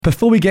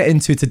Before we get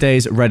into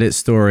today's Reddit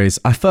stories,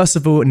 I first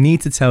of all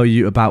need to tell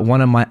you about one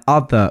of my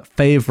other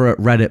favorite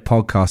Reddit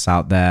podcasts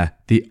out there,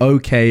 the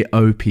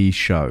OKOP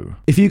Show.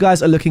 If you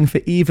guys are looking for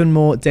even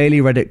more daily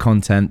Reddit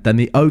content, then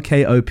the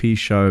OKOP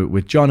Show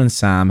with John and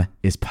Sam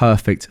is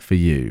perfect for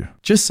you.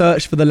 Just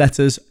search for the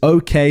letters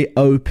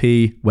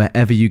OKOP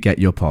wherever you get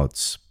your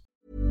pods.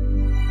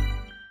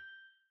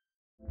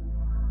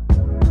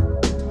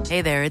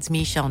 Hey there, it's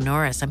Michelle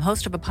Norris. I'm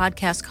host of a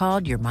podcast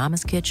called Your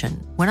Mama's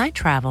Kitchen. When I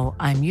travel,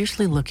 I'm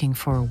usually looking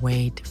for a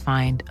way to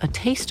find a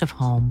taste of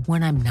home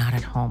when I'm not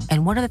at home.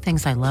 And one of the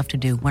things I love to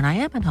do when I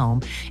am at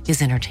home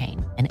is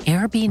entertain. And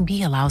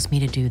Airbnb allows me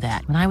to do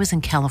that. When I was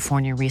in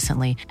California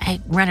recently, I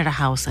rented a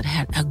house that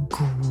had a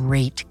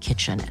great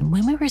kitchen. And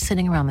when we were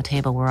sitting around the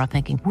table, we're all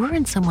thinking, we're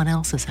in someone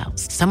else's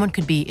house. Someone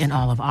could be in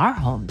all of our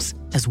homes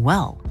as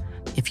well.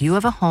 If you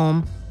have a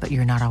home, but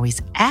you're not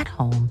always at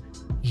home,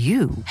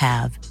 you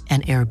have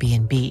an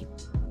Airbnb.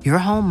 Your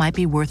home might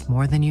be worth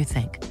more than you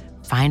think.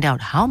 Find out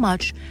how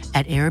much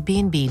at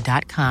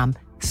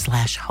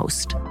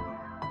airbnb.com/host.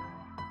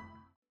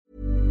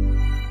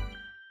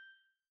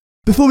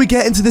 Before we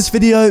get into this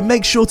video,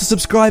 make sure to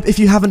subscribe if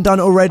you haven't done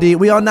already.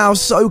 We are now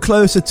so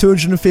close to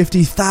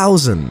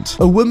 250,000.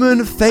 A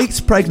woman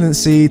faked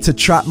pregnancy to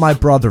trap my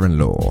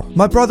brother-in-law.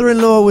 My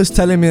brother-in-law was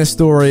telling me a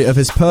story of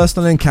his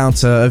personal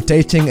encounter of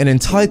dating an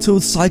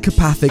entitled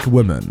psychopathic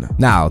woman.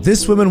 Now,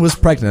 this woman was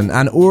pregnant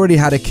and already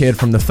had a kid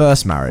from the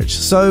first marriage,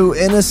 so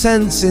in a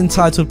sense,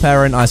 entitled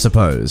parent, I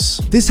suppose.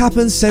 This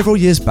happened several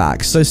years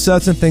back, so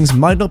certain things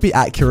might not be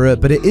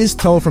accurate, but it is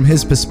told from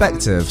his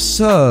perspective.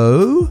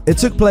 So, it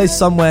took place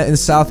somewhere in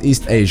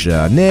Southeast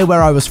Asia, near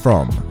where I was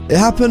from. It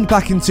happened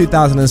back in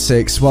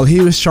 2006 while he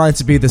was trying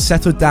to be the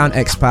settled down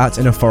expat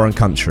in a foreign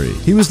country.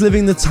 He was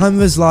living the time of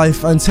his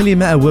life until he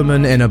met a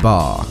woman in a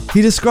bar.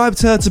 He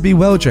described her to be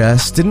well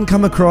dressed, didn't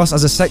come across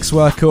as a sex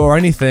worker or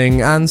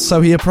anything, and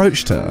so he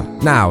approached her.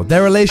 Now,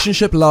 their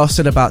relationship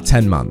lasted about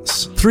 10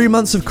 months. 3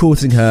 months of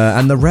courting her,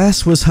 and the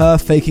rest was her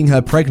faking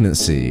her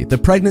pregnancy. The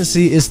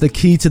pregnancy is the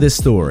key to this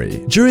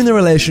story. During the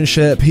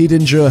relationship, he'd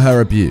endure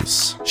her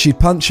abuse. She'd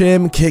punch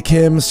him, kick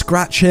him,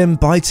 scratch him,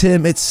 bite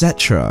him,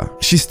 etc.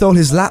 She stole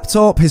his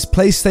laptop, his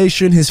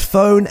PlayStation, his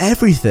phone,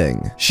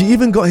 everything. She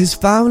even got his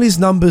family's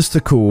numbers to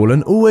call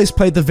and always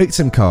played the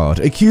victim card,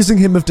 accusing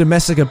him of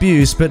domestic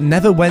abuse but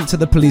never went to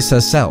the police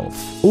herself.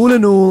 All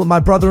in all, my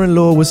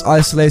brother-in-law was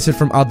isolated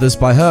from others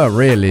by her,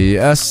 really,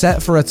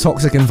 set for a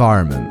toxic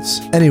environment.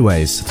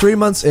 Anyways, 3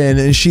 months in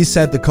and she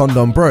said the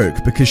condom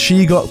broke because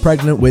she got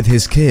pregnant with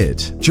his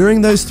kid. During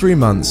those 3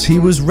 months, he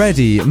was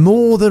ready,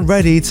 more than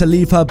ready to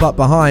leave her butt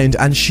behind,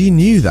 and she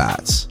knew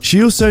that.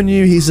 She also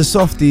knew he's a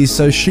softie,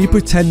 so she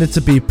pretended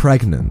to be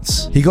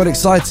pregnant. He got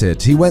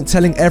excited, he went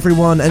telling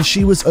everyone, and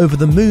she was over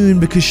the moon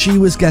because she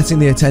was getting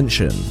the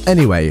attention.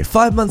 Anyway,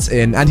 5 months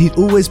in and he'd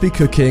always be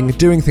cooking,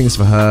 doing things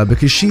for her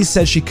because she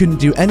said she couldn't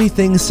do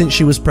anything since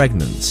she was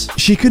pregnant.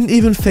 She couldn't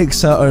even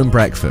fix her own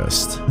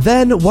breakfast.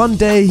 Then one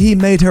day he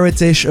made her a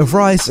dish of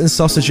rice and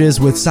sausages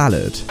with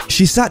salad.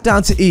 She sat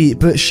down to eat,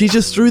 but she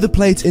just threw the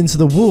plate into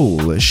the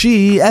wall.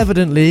 She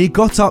evidently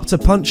got up to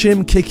punch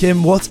him, kick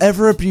him,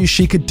 whatever abuse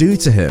she could do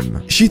to him.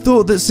 She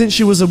thought that since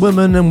she was a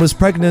woman and was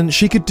pregnant,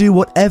 she could do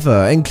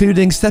whatever,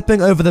 including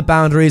stepping over the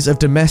boundaries of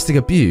domestic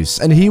abuse,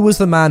 and he was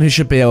the man who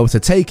should be able to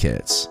take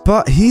it.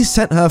 But he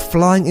sent her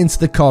flying into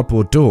the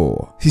cardboard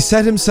door. He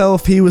said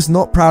himself he was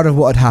not proud of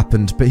what had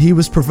happened, but he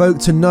was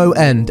provoked to no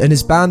end and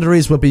his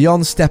boundaries were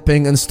beyond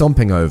stepping and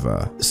stomping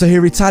over. So he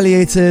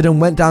retaliated and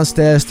went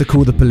downstairs to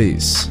call the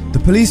police. The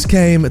police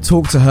came,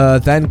 talked to her,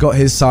 then got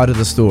his side of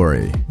the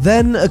story.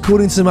 Then,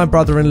 according to my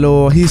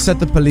brother-in-law, he said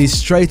the police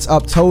straight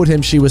up told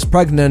him she was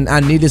pregnant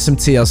and needed some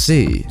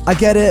TLC. I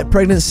get it,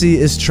 pregnancy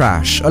is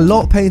trash. A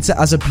lot paint it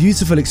as a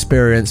beautiful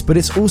experience, but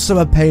it's also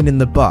a pain in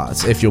the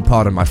butt, if you'll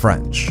pardon my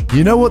French.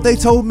 You know what they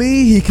told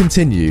me? He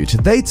continued.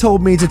 They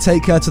told me to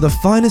take her to the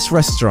finest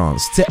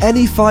restaurants, to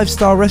any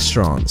 5-star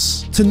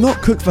restaurants. To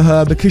not cook for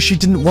her because she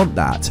didn't want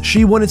that.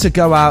 She wanted to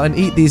go out and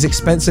eat these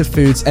expensive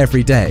foods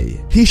every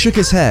day. He shook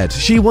his head.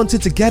 She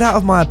wanted to get out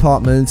of my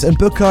apartment and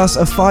book us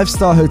a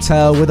 5-star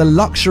hotel with a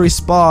luxury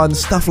spa and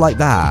stuff like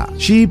that.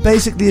 She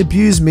basically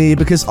abused me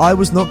because I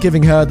was not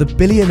giving her the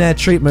billionaire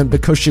treatment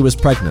because she was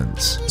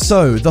pregnant.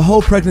 So, the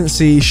whole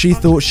pregnancy, she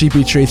thought she'd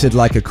be treated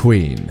like a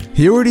queen.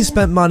 He already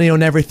spent money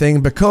on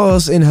everything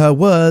because, in her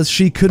words,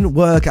 she couldn't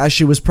work as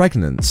she was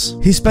pregnant.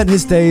 He spent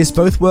his days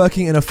both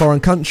working in a foreign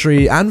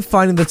country and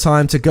finding the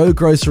time to go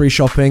grocery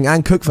shopping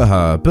and cook for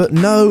her, but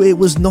no, it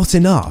was not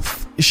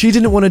enough. She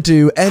didn't want to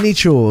do any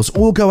chores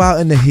or go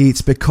out in the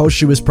heat because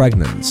she was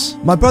pregnant.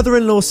 My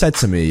brother-in-law said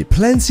to me,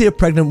 plenty of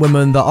pregnant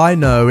women that I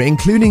know,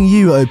 including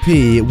you, OP,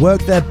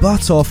 work their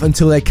butt off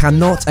until they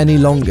cannot any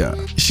longer.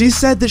 She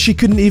said that she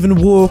couldn't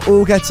even walk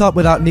or get up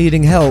without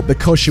needing help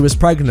because she was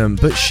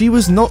pregnant, but she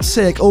was not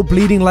sick or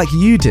bleeding like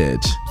you did.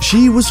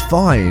 She was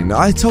fine.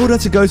 I told her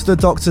to go to the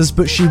doctors,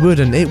 but she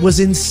wouldn't. It was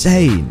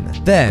insane.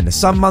 Then,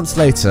 some months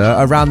later,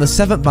 around the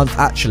 7th month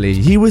actually,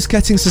 he was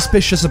getting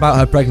suspicious about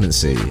her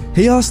pregnancy.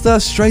 He asked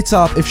us straight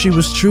up if she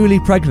was truly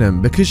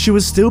pregnant because she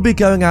would still be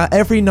going out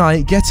every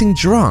night getting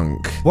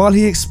drunk, while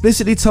he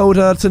explicitly told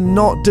her to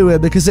not do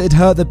it because it'd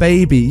hurt the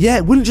baby. Yeah,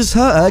 it wouldn't just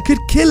hurt her, it could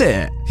kill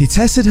it. He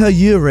tested her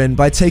urine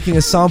by taking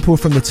a sample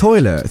from the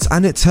toilet,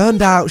 and it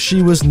turned out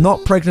she was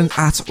not pregnant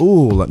at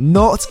all.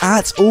 Not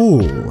at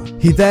all.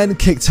 He then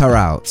kicked her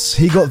out.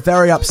 He got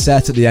very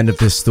upset at the end of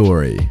this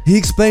story. He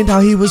explained how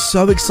he was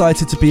so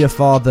excited to be a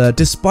father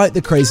despite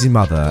the crazy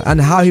mother, and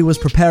how he was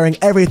preparing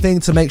everything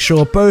to make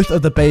sure both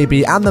of the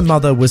baby and the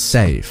mother was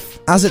safe.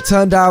 As it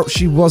turned out,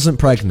 she wasn't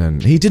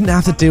pregnant. He didn't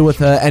have to deal with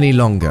her any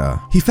longer.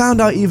 He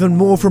found out even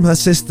more from her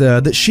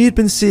sister that she had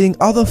been seeing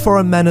other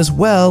foreign men as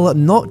well,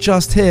 not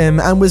just him,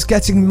 and was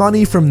getting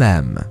money from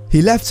them.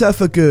 He left her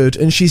for good,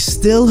 and she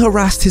still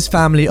harassed his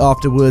family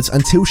afterwards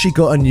until she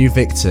got a new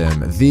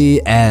victim.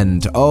 The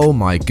end. Oh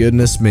my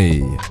goodness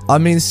me. I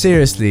mean,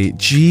 seriously,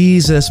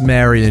 Jesus,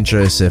 Mary and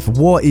Joseph,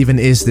 what even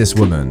is this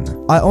woman?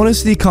 I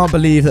honestly can't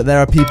believe that there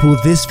are people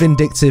this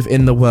vindictive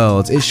in the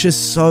world. It's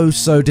just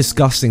so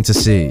disgusting to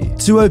see.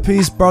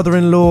 2OP's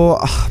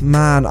brother-in-law,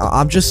 man,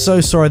 I'm just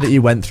so sorry that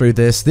you went through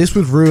this. This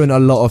would ruin a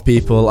lot of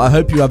people. I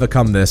hope you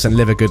overcome this and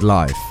live a good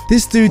life.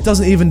 This dude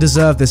doesn't even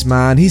deserve this,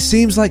 man. He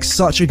seems like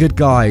such a good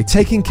guy,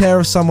 taking care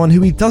of someone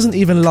who he doesn't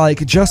even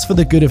like just for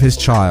the good of his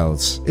child.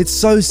 It's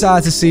so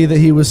sad to see that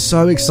he was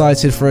so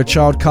excited for a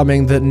child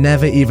coming that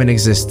never even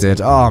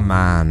existed. Oh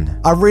man.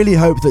 I really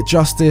hope that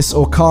justice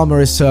or karma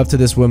is served to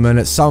this woman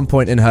at some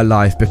point in her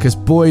life, because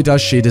boy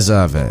does she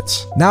deserve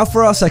it. Now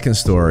for our second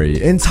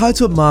story.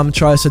 Entitled mum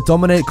tries to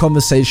dominate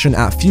conversation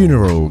at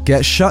funeral,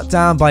 gets shut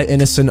down by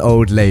innocent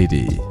old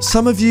lady.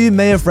 Some of you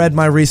may have read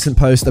my recent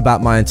post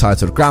about my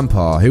entitled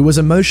grandpa, who was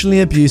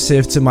emotionally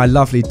abusive to my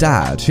lovely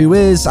dad, who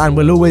is and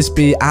will always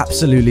be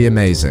absolutely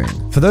amazing.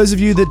 For those of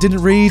you that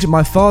didn't read,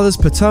 my father's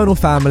paternal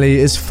family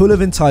is full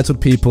of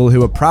entitled people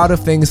who are proud of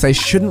things they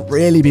shouldn't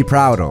really be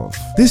proud of.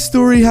 This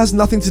story has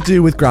nothing to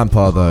do with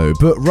grandpa though,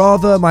 but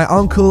rather my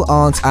uncle,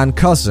 aunt and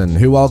cousin,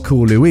 who I'll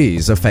call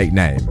Louise, a fake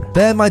name.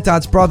 They're my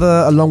dad's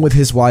brother along with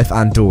his wife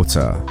and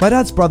daughter. My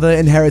dad's brother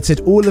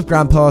inherited all of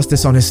grandpa's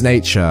dishonest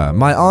nature.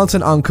 My aunt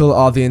and uncle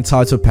are the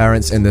entitled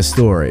parents in this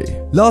story.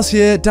 Last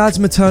year, dad's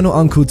maternal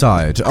uncle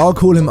died. I'll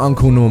call him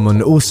Uncle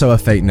Norman, also a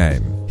fake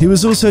name. He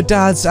was also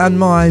dad's and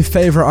my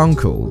favourite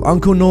uncle.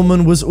 Uncle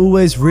Norman was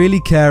always really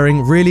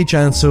caring, really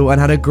gentle, and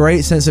had a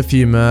great sense of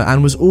humour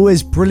and was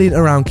always brilliant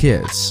around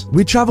kids.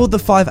 We travelled the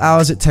 5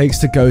 hours it takes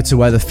to go to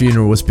where the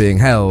funeral was being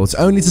held,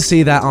 only to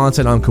see that aunt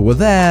and uncle were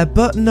there,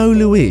 but no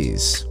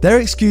Louise. Their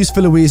excuse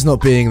for Louise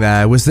not being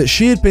there was that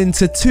she had been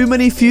to too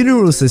many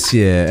funerals this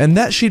year, and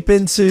that she'd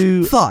been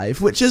to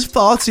 5, which is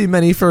far too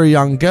many for a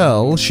young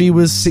girl. She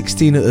was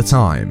 16 at the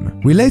time.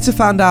 We later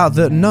found out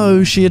that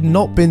no, she had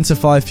not been to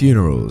 5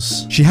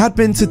 funerals. She had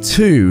been to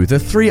 2, the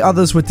 3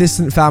 others were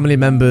distant family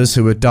members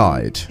who had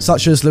died,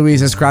 such as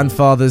Louise's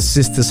grandfather's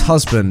sister's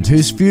husband,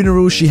 whose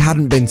funeral she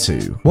hadn't been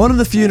to. One of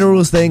the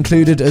funerals they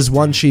included as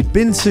one she'd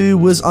been to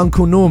was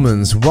Uncle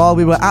Norman's while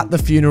we were at the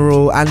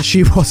funeral, and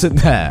she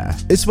wasn't there.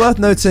 It's worth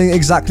noting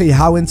exactly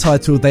how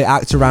entitled they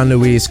act around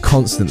Louise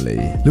constantly.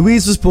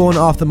 Louise was born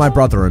after my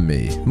brother and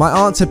me. My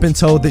aunt had been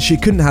told that she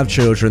couldn't have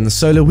children,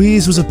 so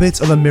Louise was a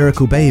bit of a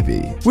miracle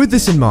baby. With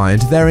this in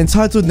mind, their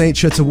entitled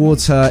nature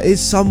towards her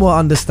is somewhat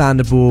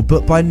understandable,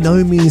 but by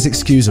no means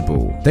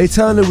excusable. They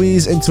turn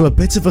Louise into a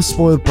bit of a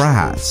spoiled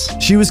brat.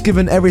 She was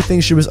given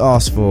everything she was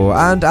asked for,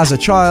 and as a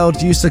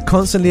child used to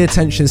constantly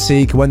attention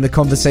seek when the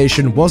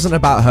conversation wasn't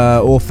about her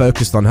or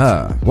focused on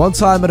her. One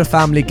time at a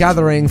family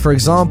gathering, for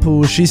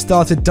example, she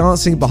started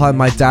dancing behind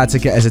my dad to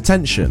get his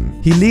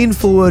attention. He leaned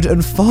forward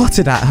and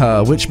farted at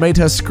her, which made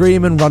her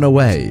scream and run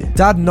away.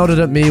 Dad nodded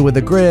at me with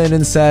a grin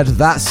and said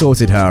that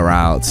sorted her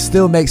out.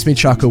 Still makes me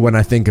chuckle when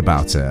I think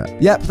about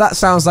it. Yep, that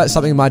sounds like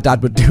something my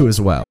dad would do as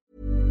well.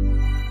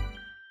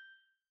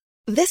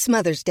 This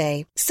Mother's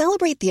Day,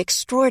 celebrate the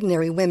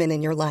extraordinary women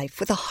in your life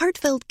with a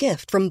heartfelt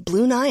gift from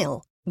Blue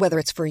Nile. Whether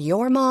it's for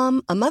your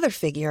mom, a mother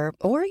figure,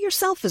 or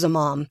yourself as a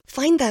mom,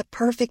 find that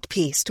perfect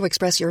piece to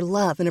express your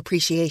love and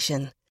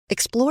appreciation.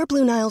 Explore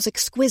Blue Nile's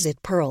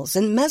exquisite pearls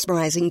and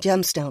mesmerizing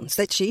gemstones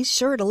that she's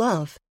sure to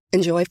love.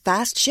 Enjoy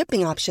fast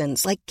shipping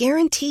options like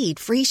guaranteed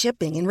free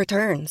shipping and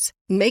returns.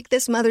 Make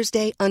this Mother's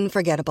Day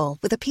unforgettable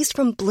with a piece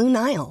from Blue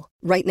Nile.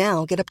 Right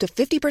now, get up to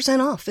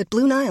 50% off at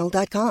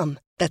BlueNile.com.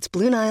 That's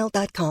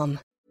BlueNile.com.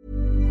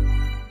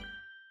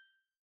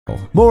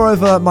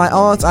 Moreover, my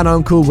aunt and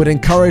uncle would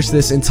encourage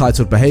this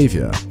entitled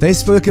behaviour. They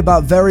spoke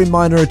about very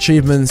minor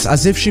achievements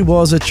as if she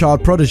was a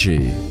child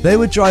prodigy. They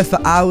would drive for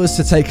hours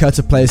to take her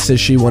to places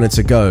she wanted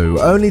to go,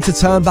 only to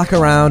turn back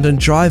around and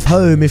drive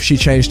home if she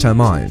changed her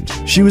mind.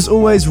 She was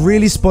always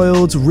really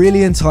spoiled,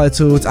 really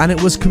entitled, and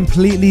it was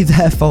completely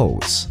their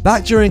fault.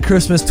 Back during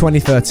Christmas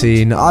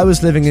 2013, I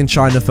was living in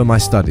China for my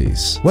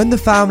studies. When the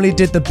family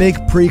did the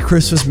big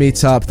pre-Christmas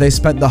meetup, they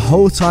spent the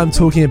whole time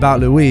talking about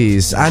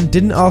Louise and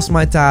didn't ask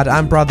my dad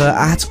and brother brother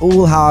at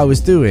all how I was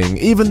doing,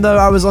 even though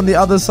I was on the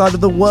other side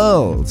of the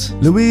world.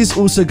 Louise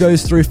also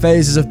goes through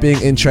phases of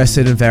being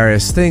interested in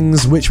various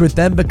things, which would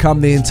then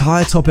become the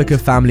entire topic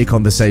of family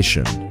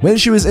conversation. When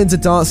she was into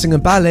dancing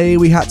and ballet,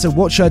 we had to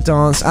watch her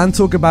dance and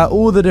talk about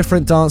all the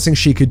different dancing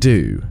she could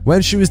do.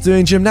 When she was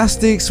doing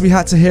gymnastics, we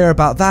had to hear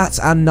about that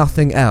and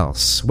nothing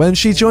else. When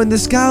she joined the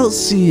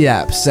Scouts,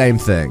 yep, same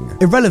thing.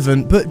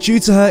 Irrelevant, but due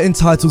to her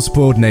entitled,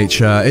 spoiled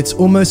nature, it's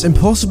almost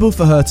impossible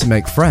for her to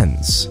make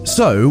friends.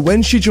 So,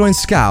 when she joined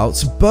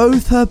Scouts,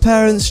 both her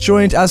parents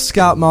joined as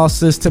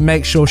Scoutmasters to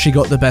make sure she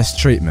got the best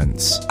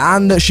treatment,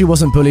 and that she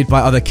wasn't bullied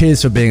by other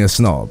kids for being a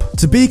snob.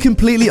 To be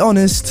completely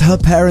honest, her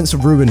parents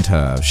ruined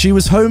her. She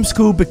was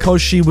homeschooled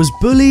because she was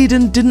bullied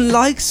and didn't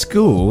like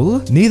school.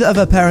 Neither of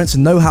her parents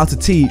know how to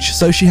teach,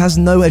 so she has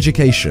no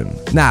education.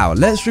 Now,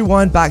 let's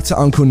rewind back to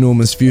Uncle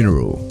Norman's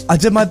funeral. I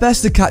did my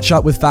best to catch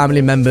up with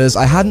family members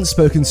I hadn't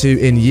spoken to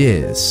in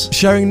years,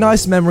 sharing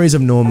nice memories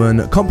of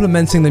Norman,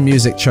 complimenting the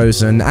music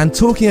chosen, and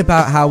talking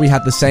about how we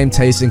had the same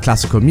taste in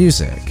classical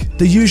music.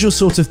 The usual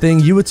sort of thing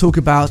you would talk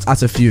about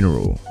at a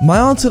funeral. My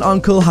aunt and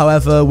uncle,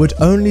 however, would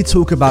only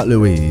talk about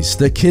Louise,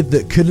 the kid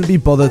that couldn't be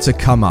bothered to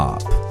come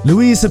up.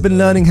 Louise had been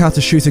learning how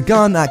to shoot a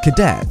gun at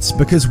cadets,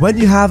 because when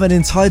you have an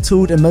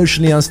entitled,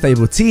 emotionally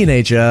unstable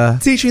teenager,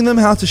 teaching them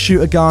how to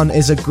shoot a gun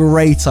is a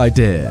great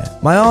idea.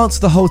 My aunt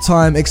the whole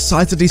time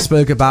excitedly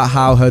spoke about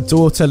how her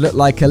daughter looked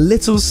like a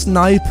little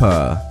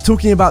sniper,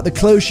 talking about the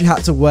clothes she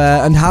had to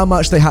wear and how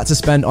much they had to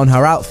spend on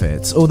her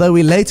outfit. Although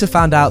we later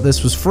found out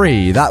this was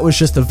free, that was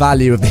just the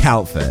value of the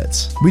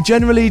outfit. We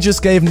generally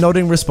just gave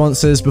nodding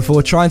responses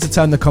before trying to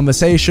turn the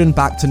conversation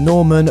back to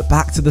Norman,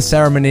 back to the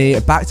ceremony,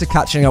 back to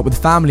catching up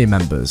with family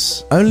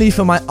members, only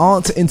for my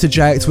aunt to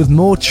interject with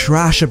more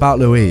trash about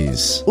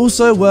Louise.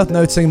 Also worth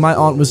noting, my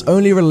aunt was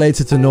only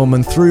related to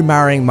Norman through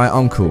marrying my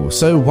uncle,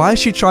 so why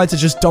she tried to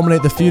just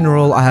dominate the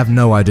funeral, I have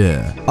no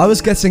idea. I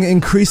was getting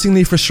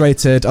increasingly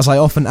frustrated, as I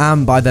often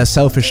am, by their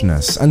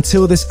selfishness,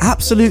 until this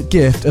absolute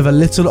gift of a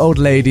little old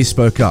lady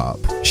spoke up.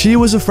 She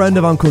was a friend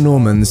of Uncle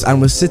Norman's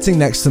and was sitting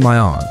next to my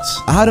aunt.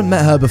 I hadn't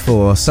met her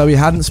before, so we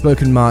hadn't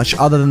spoken much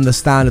other than the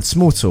standard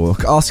small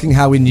talk, asking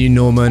how we knew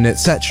Norman,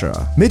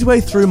 etc.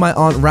 Midway through, my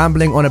aunt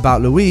rambling on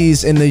about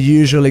Louise in the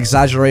usual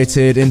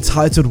exaggerated,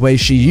 entitled way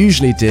she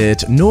usually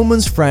did,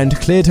 Norman's friend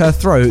cleared her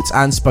throat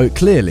and spoke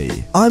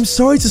clearly. "I'm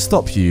sorry to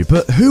stop you,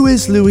 but who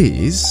is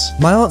Louise?"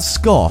 My aunt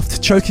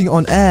scoffed, choking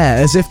on air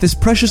as if this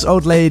precious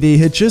old lady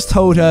had just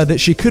told her that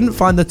she couldn't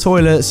find the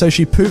toilet, so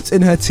she pooped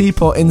in her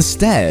teapot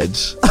instead.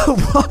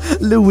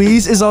 What?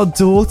 Louise is our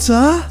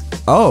daughter?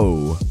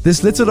 Oh.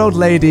 This little old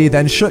lady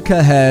then shook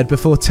her head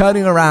before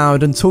turning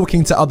around and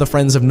talking to other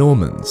friends of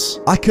Norman's.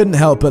 I couldn't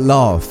help but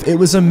laugh. It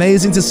was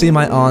amazing to see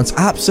my aunt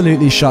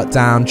absolutely shut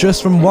down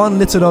just from one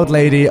little old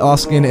lady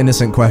asking an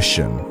innocent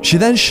question. She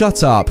then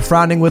shut up,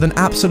 frowning with an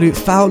absolute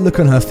foul look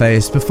on her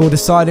face before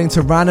deciding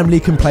to randomly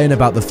complain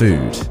about the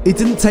food. It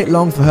didn't take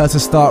long for her to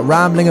start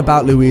rambling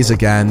about Louise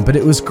again, but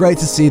it was great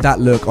to see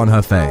that look on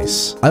her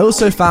face. I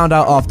also found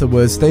out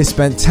afterwards they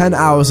spent 10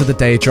 hours of the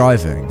day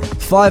driving.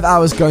 5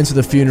 hours going to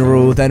the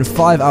funeral, then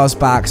 5 hours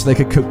back so they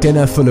could cook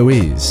dinner for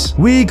Louise.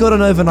 We got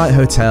an overnight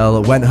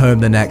hotel, went home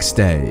the next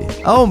day.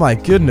 Oh my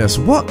goodness,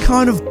 what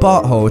kind of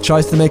butthole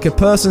tries to make a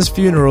person's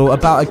funeral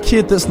about a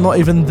kid that's not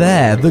even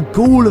there? The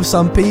gall of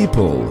some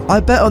people. I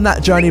bet on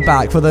that journey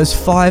back for those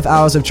 5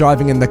 hours of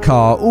driving in the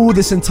car, all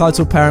this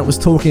entitled parent was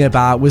talking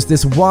about was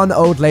this one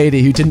old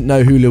lady who didn't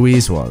know who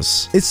Louise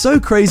was. It's so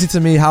crazy to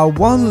me how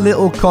one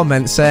little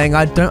comment saying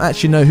 "I don't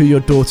actually know who your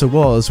daughter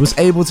was"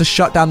 able to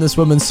shut down this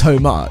woman so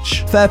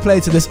much. Fair play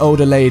to this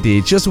older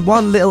lady, just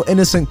one little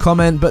innocent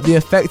comment, but the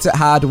effect it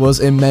had was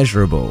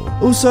immeasurable.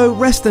 Also,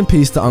 rest in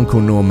peace to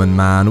Uncle Norman,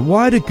 man.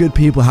 Why do good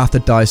people have to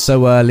die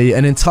so early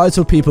and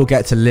entitled people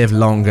get to live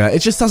longer? It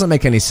just doesn't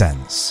make any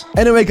sense.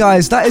 Anyway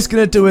guys, that is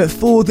going to do it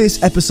for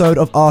this episode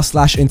of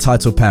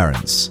r/Entitled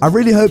Parents. I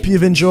really hope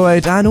you've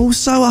enjoyed, and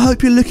also I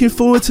hope you're looking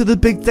forward to the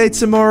big day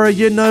tomorrow.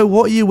 You know,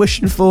 what are you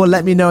wishing for?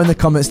 Let me know in the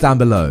comments down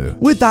below.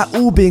 With that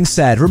all being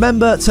said,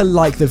 remember to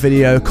like the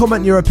video,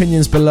 comment your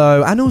opinions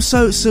below, and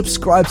also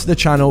subscribe to the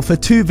channel for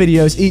 2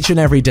 videos each and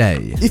every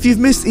day. If you've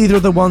missed either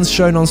of the ones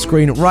shown on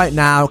screen right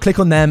now, click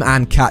on them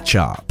and catch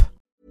up.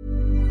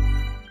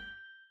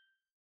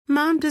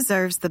 Mom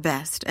deserves the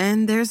best,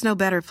 and there's no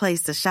better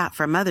place to shop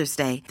for Mother's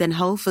Day than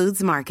Whole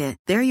Foods Market.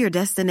 They're your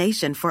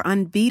destination for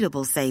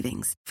unbeatable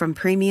savings, from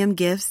premium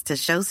gifts to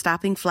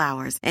show-stopping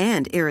flowers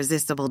and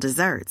irresistible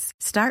desserts.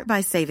 Start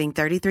by saving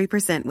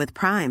 33% with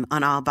Prime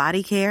on all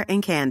body care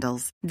and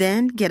candles.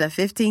 Then get a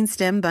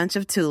 15-stem bunch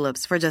of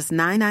tulips for just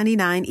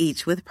 $9.99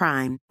 each with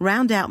Prime.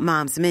 Round out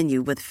Mom's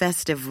menu with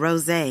festive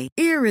rosé,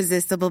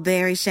 irresistible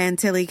berry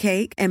chantilly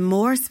cake, and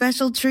more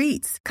special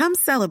treats. Come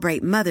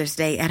celebrate Mother's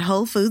Day at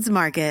Whole Foods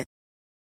Market.